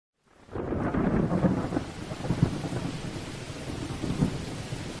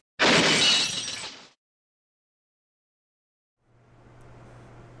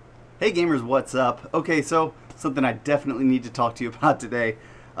Hey gamers, what's up? Okay, so something I definitely need to talk to you about today.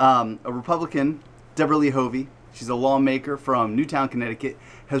 A Republican, Deborah Lee Hovey, she's a lawmaker from Newtown, Connecticut,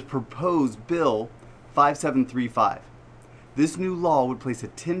 has proposed Bill 5735. This new law would place a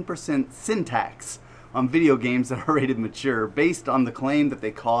 10% sin tax on video games that are rated mature based on the claim that they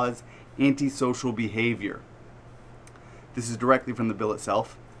cause antisocial behavior. This is directly from the bill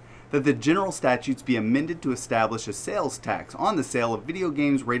itself. That the general statutes be amended to establish a sales tax on the sale of video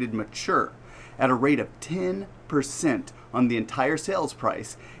games rated mature at a rate of 10% on the entire sales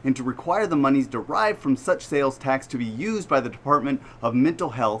price, and to require the monies derived from such sales tax to be used by the Department of Mental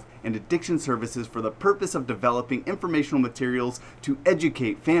Health and Addiction Services for the purpose of developing informational materials to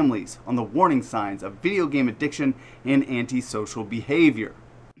educate families on the warning signs of video game addiction and antisocial behavior.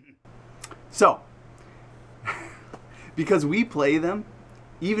 So, because we play them,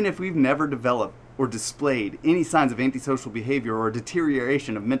 even if we've never developed or displayed any signs of antisocial behavior or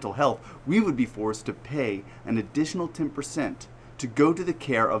deterioration of mental health, we would be forced to pay an additional 10% to go to the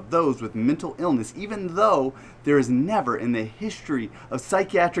care of those with mental illness, even though there has never in the history of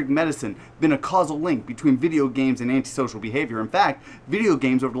psychiatric medicine been a causal link between video games and antisocial behavior. In fact, video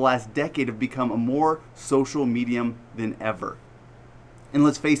games over the last decade have become a more social medium than ever. And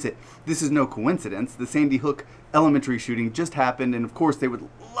let's face it, this is no coincidence. The Sandy Hook elementary shooting just happened, and of course they would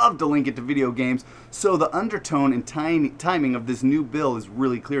love to link it to video games, so the undertone and timing of this new bill is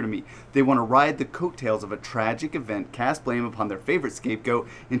really clear to me. They want to ride the coattails of a tragic event, cast blame upon their favorite scapegoat,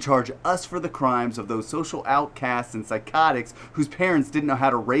 and charge us for the crimes of those social outcasts and psychotics whose parents didn't know how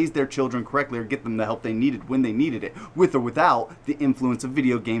to raise their children correctly or get them the help they needed when they needed it, with or without the influence of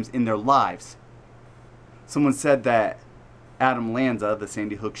video games in their lives. Someone said that Adam Lanza, the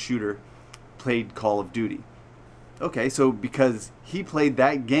Sandy Hook shooter, played Call of Duty. Okay, so because he played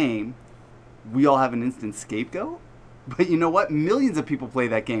that game, we all have an instant scapegoat? But you know what? Millions of people play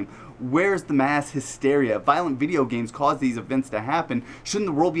that game. Where's the mass hysteria? Violent video games cause these events to happen. Shouldn't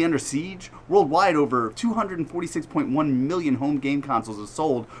the world be under siege? Worldwide, over 246.1 million home game consoles have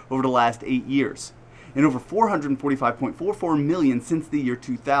sold over the last 8 years, and over 445.44 million since the year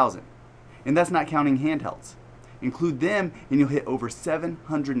 2000. And that's not counting handhelds. Include them and you'll hit over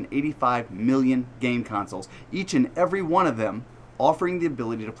 785 million game consoles, each and every one of them offering the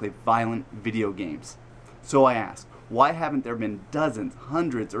ability to play violent video games. So I ask, why haven't there been dozens,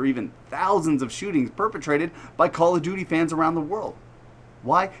 hundreds, or even thousands of shootings perpetrated by Call of Duty fans around the world?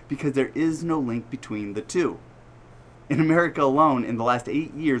 Why? Because there is no link between the two. In America alone, in the last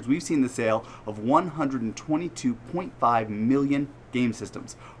 8 years, we've seen the sale of 122.5 million game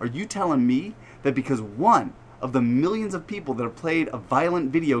systems. Are you telling me that because one of the millions of people that have played a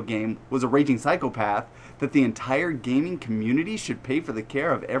violent video game was a raging psychopath, that the entire gaming community should pay for the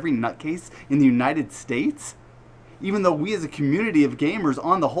care of every nutcase in the United States? Even though we as a community of gamers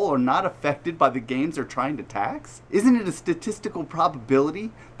on the whole are not affected by the games they're trying to tax? Isn't it a statistical probability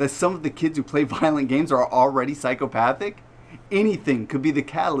that some of the kids who play violent games are already psychopathic? Anything could be the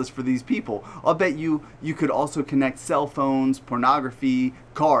catalyst for these people. I'll bet you could also connect cell phones, pornography,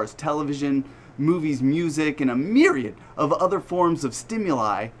 cars, television, movies, music, and a myriad of other forms of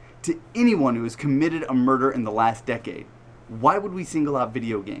stimuli to anyone who has committed a murder in the last decade. Why would we single out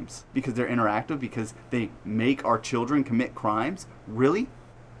video games? Because they're interactive? Because they make our children commit crimes? Really?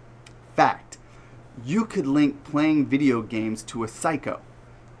 Fact. You could link playing video games to a psycho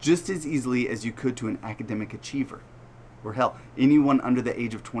just as easily as you could to an academic achiever, or hell, anyone under the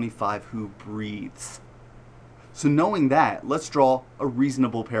age of 25 who breathes. So knowing that, let's draw a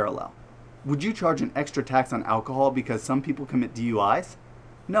reasonable parallel. Would you charge an extra tax on alcohol because some people commit DUIs?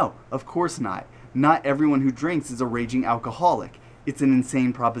 No, of course not. Not everyone who drinks is a raging alcoholic. It's an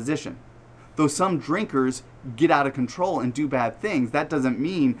insane proposition. Though some drinkers get out of control and do bad things, that doesn't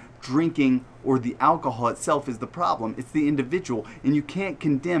mean drinking or the alcohol itself is the problem. It's the individual, and you can't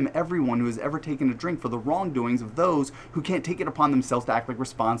condemn everyone who has ever taken a drink for the wrongdoings of those who can't take it upon themselves to act like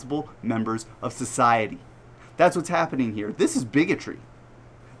responsible members of society. That's what's happening here. This is bigotry.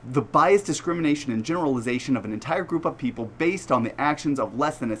 The biased discrimination and generalization of an entire group of people based on the actions of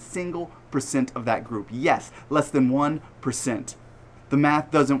less than a single % of that group. Yes, less than 1%. The math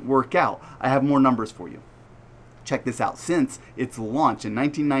doesn't work out. I have more numbers for you. Check this out. Since its launch in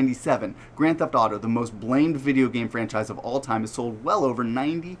 1997, Grand Theft Auto, the most blamed video game franchise of all time, has sold well over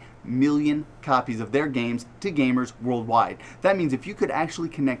 90 million copies of their games to gamers worldwide. That means if you could actually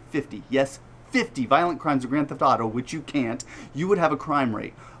connect 50, yes, 50 violent crimes of Grand Theft Auto, which you can't, you would have a crime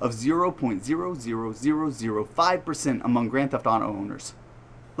rate of 0.00005% among Grand Theft Auto owners.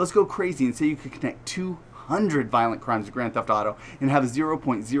 Let's go crazy and say you could connect 200 violent crimes of Grand Theft Auto and have a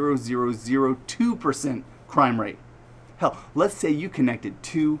 0.0002% crime rate. Hell, let's say you connected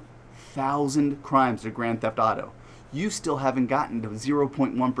 2 1,000 crimes to Grand Theft Auto. You still haven't gotten to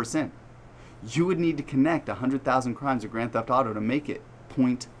 0.1%. You would need to connect 100,000 crimes to Grand Theft Auto to make it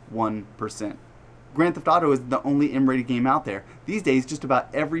 0.1%. Grand Theft Auto is the only M-rated game out there. These days, just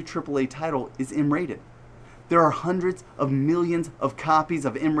about every AAA title is M-rated. There are hundreds of millions of copies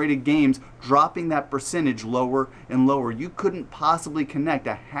of M-rated games, dropping that percentage lower and lower. You couldn't possibly connect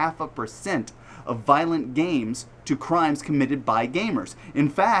 0.5% of violent games to crimes committed by gamers. In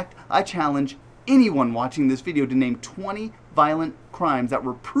fact, I challenge anyone watching this video to name 20 violent crimes that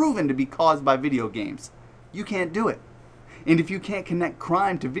were proven to be caused by video games. You can't do it. And if you can't connect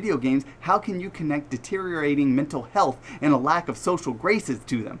crime to video games, how can you connect deteriorating mental health and a lack of social graces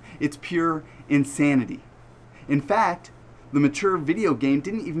to them? It's pure insanity. In fact, the mature video game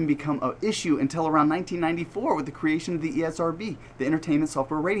didn't even become an issue until around 1994 with the creation of the ESRB, the Entertainment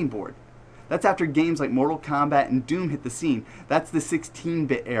Software Rating Board. That's after games like Mortal Kombat and Doom hit the scene. That's the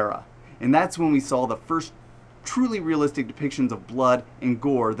 16-bit era. And that's when we saw the first truly realistic depictions of blood and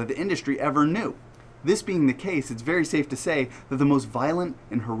gore that the industry ever knew. This being the case, it's very safe to say that the most violent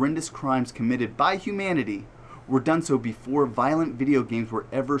and horrendous crimes committed by humanity were done so before violent video games were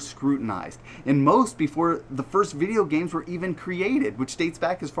ever scrutinized, and most before the first video games were even created, which dates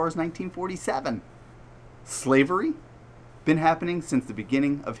back as far as 1947. Slavery? Been happening since the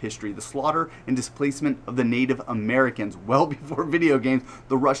beginning of history. The slaughter and displacement of the Native Americans well before video games,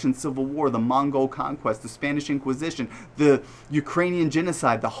 the Russian Civil War, the Mongol conquest, the Spanish Inquisition, the Ukrainian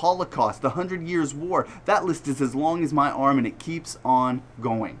genocide, the Holocaust, the 100 Years' War. That list is as long as my arm and it keeps on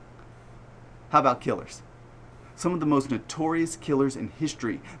going. How about killers? Some of the most notorious killers in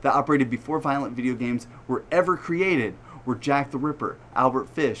history that operated before violent video games were ever created were Jack the Ripper, Albert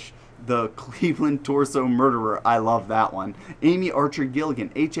Fish, the Cleveland Torso Murderer, I love that one, Amy Archer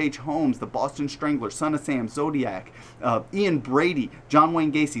Gilligan, H.H. Holmes, the Boston Strangler, Son of Sam, Zodiac, Ian Brady, John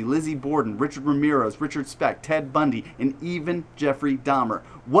Wayne Gacy, Lizzie Borden, Richard Ramirez, Richard Speck, Ted Bundy, and even Jeffrey Dahmer.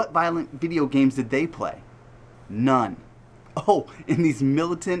 What violent video games did they play? None. Oh, and these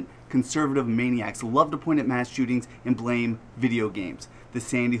militant conservative maniacs love to point at mass shootings and blame video games. The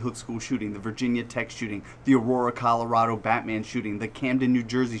Sandy Hook school shooting, the Virginia Tech shooting, the Aurora, Colorado Batman shooting, the Camden, New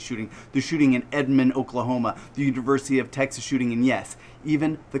Jersey shooting, the shooting in Edmond, Oklahoma, the University of Texas shooting, and yes,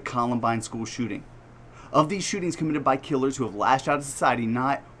 even the Columbine school shooting. Of these shootings committed by killers who have lashed out at society,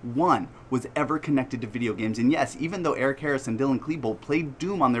 not one was ever connected to video games. And yes, even though Eric Harris and Dylan Klebold played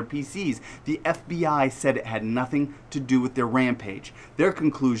Doom on their PCs, the FBI said it had nothing to do with their rampage. Their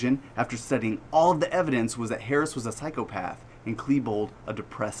conclusion, after studying all of the evidence, was that Harris was a psychopath and Klebold a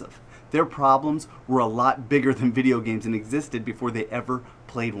depressive. Their problems were a lot bigger than video games and existed before they ever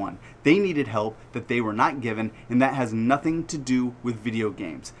played one. They needed help that they were not given, and that has nothing to do with video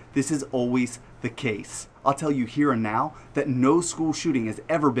games. This is always the case. I'll tell you here and now that no school shooting has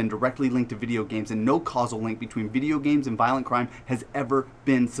ever been directly linked to video games, and no causal link between video games and violent crime has ever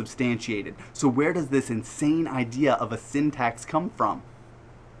been substantiated. So where does this insane idea of a sin tax come from?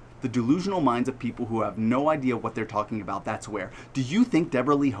 The delusional minds of people who have no idea what they're talking about, that's where. Do you think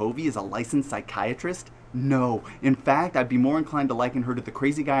Deborah Lee Hovey is a licensed psychiatrist? No. In fact, I'd be more inclined to liken her to the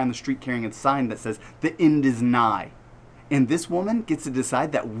crazy guy on the street carrying a sign that says, "The end is nigh." And this woman gets to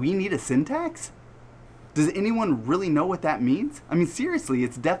decide that we need a sin tax? Does anyone really know what that means? I mean, seriously,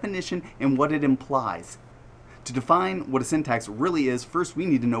 its definition and what it implies. To define what a sin tax really is, first we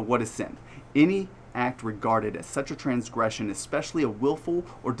need to know what is sin. Any act regarded as such a transgression, especially a willful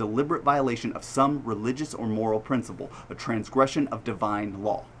or deliberate violation of some religious or moral principle, a transgression of divine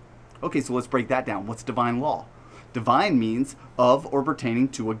law. Okay, so let's break that down. What's divine law? Divine means of or pertaining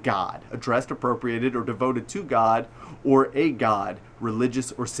to a god, addressed, appropriated, or devoted to God or a god,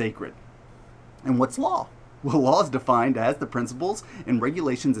 religious or sacred. And what's law? Well, law is defined as the principles and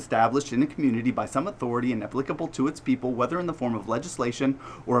regulations established in a community by some authority and applicable to its people, whether in the form of legislation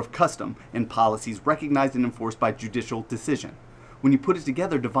or of custom, and policies recognized and enforced by judicial decision. When you put it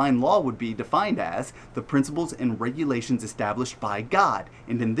together, divine law would be defined as the principles and regulations established by God,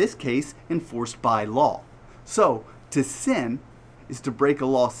 and in this case, enforced by law. So, to sin is to break a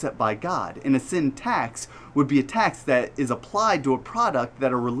law set by God, and a sin tax would be a tax that is applied to a product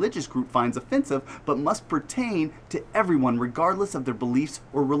that a religious group finds offensive but must pertain to everyone regardless of their beliefs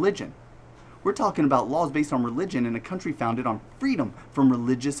or religion. We're talking about laws based on religion in a country founded on freedom from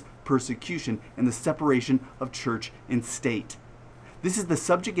religious persecution and the separation of church and state. This is the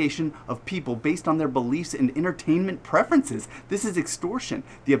subjugation of people based on their beliefs and entertainment preferences. This is extortion,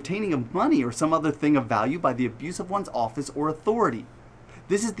 the obtaining of money or some other thing of value by the abuse of one's office or authority.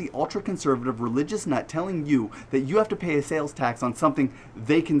 This is the ultra-conservative religious nut telling you that you have to pay a sales tax on something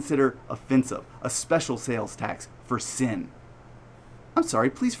they consider offensive, a special sales tax for sin. I'm sorry,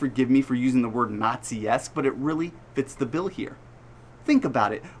 please forgive me for using the word Nazi-esque, but it really fits the bill here. Think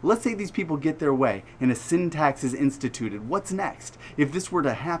about it. Let's say these people get their way and a sin tax is instituted. What's next? If this were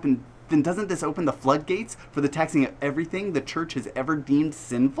to happen, then doesn't this open the floodgates for the taxing of everything the church has ever deemed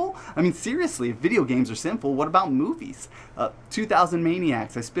sinful? I mean, seriously, if video games are sinful, what about movies? 2000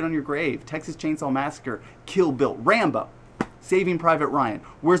 Maniacs, I Spit on Your Grave, Texas Chainsaw Massacre, Kill Bill, Rambo, Saving Private Ryan.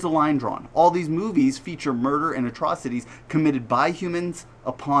 Where's the line drawn? All these movies feature murder and atrocities committed by humans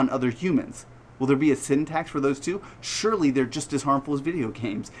upon other humans. Will there be a sin tax for those too? Surely they're just as harmful as video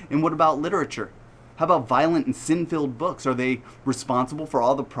games. And what about literature? How about violent and sin-filled books? Are they responsible for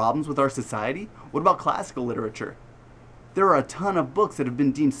all the problems with our society? What about classical literature? There are a ton of books that have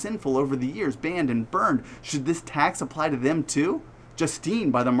been deemed sinful over the years, banned and burned. Should this tax apply to them too? Justine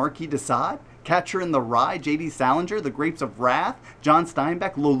by the Marquis de Sade? Catcher in the Rye, J.D. Salinger, The Grapes of Wrath, John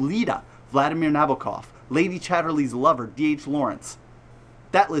Steinbeck, Lolita, Vladimir Nabokov, Lady Chatterley's Lover, D.H. Lawrence.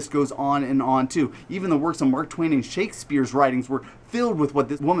 That list goes on and on too. Even the works of Mark Twain and Shakespeare's writings were filled with what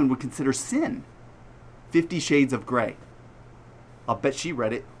this woman would consider sin. 50 Shades of Grey. I'll bet she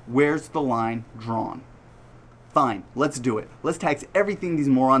read it. Where's the line drawn? Fine, let's do it. Let's tax everything these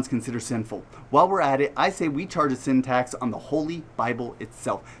morons consider sinful. While we're at it, I say we charge a sin tax on the Holy Bible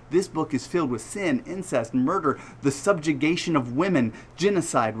itself. This book is filled with sin, incest, murder, the subjugation of women,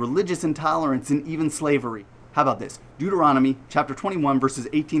 genocide, religious intolerance, and even slavery. How about this? Deuteronomy chapter 21 verses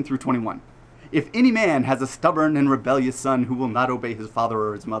 18 through 21. If any man has a stubborn and rebellious son who will not obey his father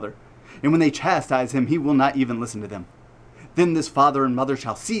or his mother, and when they chastise him, he will not even listen to them, then this father and mother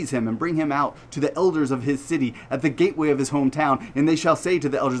shall seize him and bring him out to the elders of his city at the gateway of his hometown, and they shall say to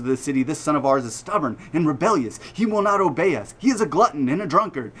the elders of the city, this son of ours is stubborn and rebellious. He will not obey us. He is a glutton and a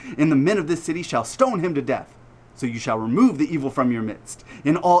drunkard. And the men of this city shall stone him to death. So you shall remove the evil from your midst,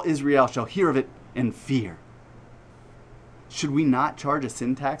 and all Israel shall hear of it and fear. Should we not charge a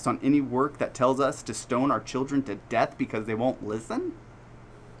sin tax on any work that tells us to stone our children to death because they won't listen?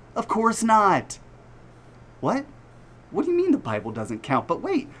 Of course not. What? What do you mean the Bible doesn't count? But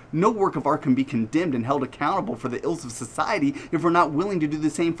wait, no work of art can be condemned and held accountable for the ills of society if we're not willing to do the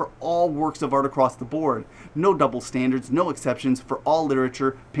same for all works of art across the board. No double standards, no exceptions for all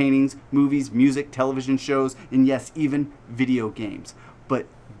literature, paintings, movies, music, television shows, and yes, even video games. But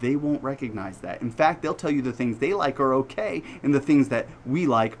they won't recognize that. In fact, they'll tell you the things they like are okay and the things that we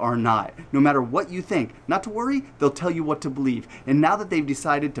like are not. No matter what you think, not to worry, they'll tell you what to believe. And now that they've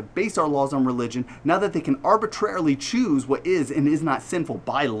decided to base our laws on religion, now that they can arbitrarily choose what is and is not sinful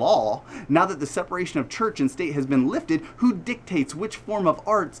by law, now that the separation of church and state has been lifted, who dictates which form of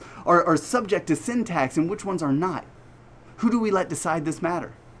arts are subject to sin tax and which ones are not? Who do we let decide this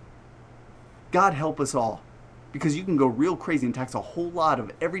matter? God help us all. Because you can go real crazy and tax a whole lot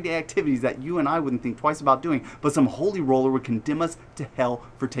of everyday activities that you and I wouldn't think twice about doing, but some holy roller would condemn us to hell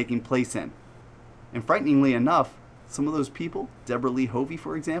for taking place in. And frighteningly enough, some of those people, Deborah Lee Hovey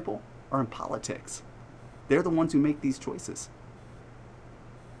for example, are in politics. They're the ones who make these choices.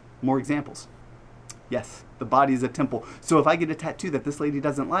 More examples. Yes, the body is a temple. So if I get a tattoo that this lady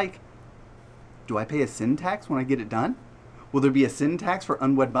doesn't like, do I pay a sin tax when I get it done? Will there be a sin tax for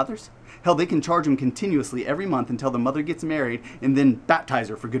unwed mothers? Hell, they can charge them continuously every month until the mother gets married and then baptize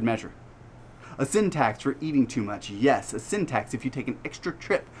her for good measure. A sin tax for eating too much. Yes, a sin tax if you take an extra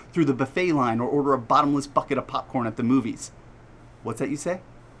trip through the buffet line or order a bottomless bucket of popcorn at the movies. What's that you say?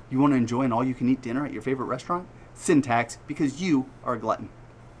 You want to enjoy an all-you-can-eat dinner at your favorite restaurant? Sin tax because you are a glutton.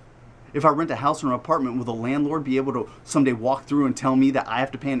 If I rent a house or an apartment, will the landlord be able to someday walk through and tell me that I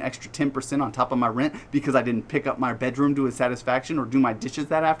have to pay an extra 10% on top of my rent because I didn't pick up my bedroom to his satisfaction or do my dishes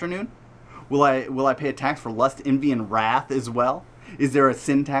that afternoon? Will I pay a tax for lust, envy, and wrath as well? Is there a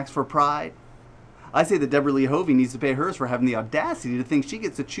sin tax for pride? I say that Deborah Lee Hovey needs to pay hers for having the audacity to think she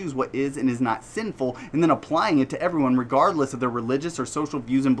gets to choose what is and is not sinful and then applying it to everyone regardless of their religious or social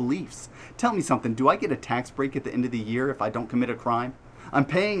views and beliefs. Tell me something, do I get a tax break at the end of the year if I don't commit a crime? I'm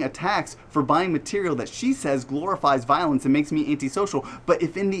paying a tax for buying material that she says glorifies violence and makes me antisocial, but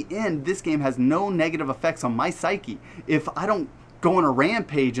if in the end this game has no negative effects on my psyche, if I don't go on a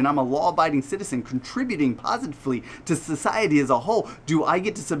rampage and I'm a law-abiding citizen contributing positively to society as a whole, do I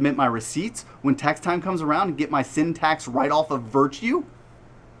get to submit my receipts when tax time comes around and get my sin tax right off of virtue?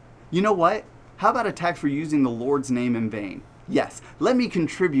 You know what? How about a tax for using the Lord's name in vain? Yes, let me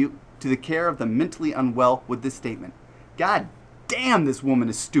contribute to the care of the mentally unwell with this statement. God damn, this woman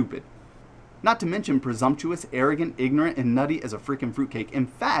is stupid. Not to mention presumptuous, arrogant, ignorant, and nutty as a freaking fruitcake. In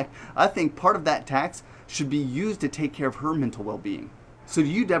fact, I think part of that tax should be used to take care of her mental well-being. So to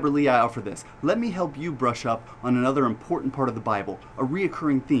you, Deborah Lee, I offer this. Let me help you brush up on another important part of the Bible, a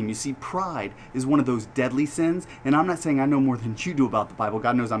reoccurring theme. You see, pride is one of those deadly sins, and I'm not saying I know more than you do about the Bible.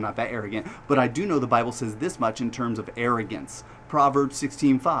 God knows I'm not that arrogant, but I do know the Bible says this much in terms of arrogance. Proverbs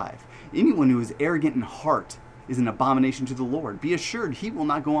 16:5. Anyone who is arrogant in heart is an abomination to the Lord. Be assured he will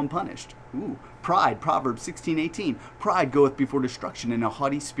not go unpunished. Ooh, pride, Proverbs 16:18. Pride goeth before destruction, and a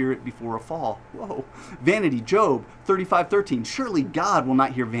haughty spirit before a fall. Whoa. Vanity, Job 35:13. Surely God will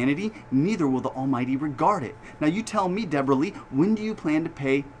not hear vanity, neither will the Almighty regard it. Now you tell me, Deborah Lee, when do you plan to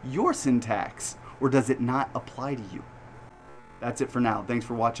pay your sin tax? Or does it not apply to you? That's it for now. Thanks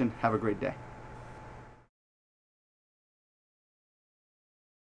for watching. Have a great day.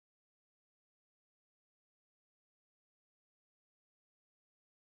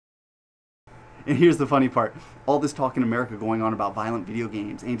 And here's the funny part. All this talk in America going on about violent video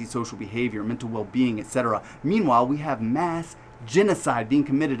games, antisocial behavior, mental well-being, etc. Meanwhile, we have mass genocide being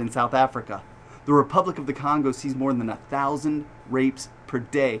committed in South Africa. The Republic of the Congo sees more than 1,000 rapes per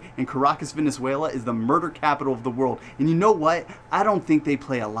day, and Caracas, Venezuela is the murder capital of the world. And you know what? I don't think they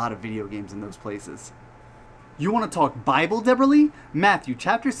play a lot of video games in those places. You want to talk Bible, Deborah Lee? Matthew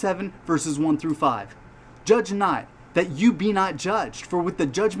chapter 7, verses 1 through 5. Judge not, that you be not judged. For with the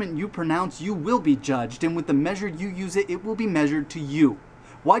judgment you pronounce, you will be judged, and with the measure you use it will be measured to you.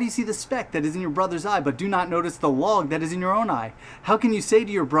 Why do you see the speck that is in your brother's eye, but do not notice the log that is in your own eye? How can you say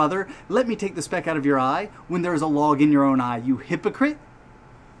to your brother, let me take the speck out of your eye, when there is a log in your own eye, you hypocrite?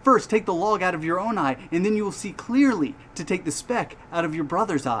 First take the log out of your own eye, and then you will see clearly to take the speck out of your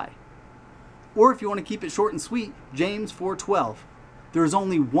brother's eye. Or if you want to keep it short and sweet, James 4:12. There is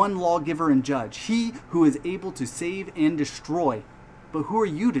only one lawgiver and judge, he who is able to save and destroy. But who are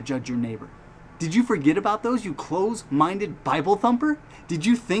you to judge your neighbor? Did you forget about those, you close-minded Bible thumper? Did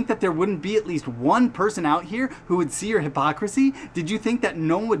you think that there wouldn't be at least one person out here who would see your hypocrisy? Did you think that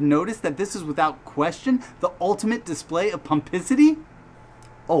no one would notice that this is without question the ultimate display of pomposity?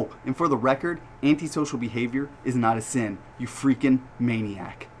 Oh, and for the record, antisocial behavior is not a sin, you freaking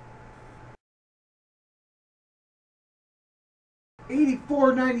maniac.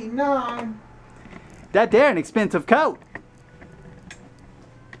 $84.99. That there an expensive coat.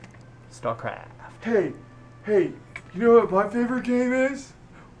 StarCraft. Hey, you know what my favorite game is?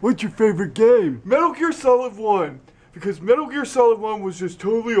 What's your favorite game? Metal Gear Solid 1. Because Metal Gear Solid 1 was just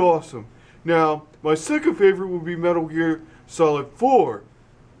totally awesome. Now, my second favorite would be Metal Gear Solid 4.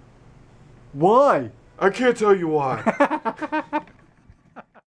 Why? I can't tell you why.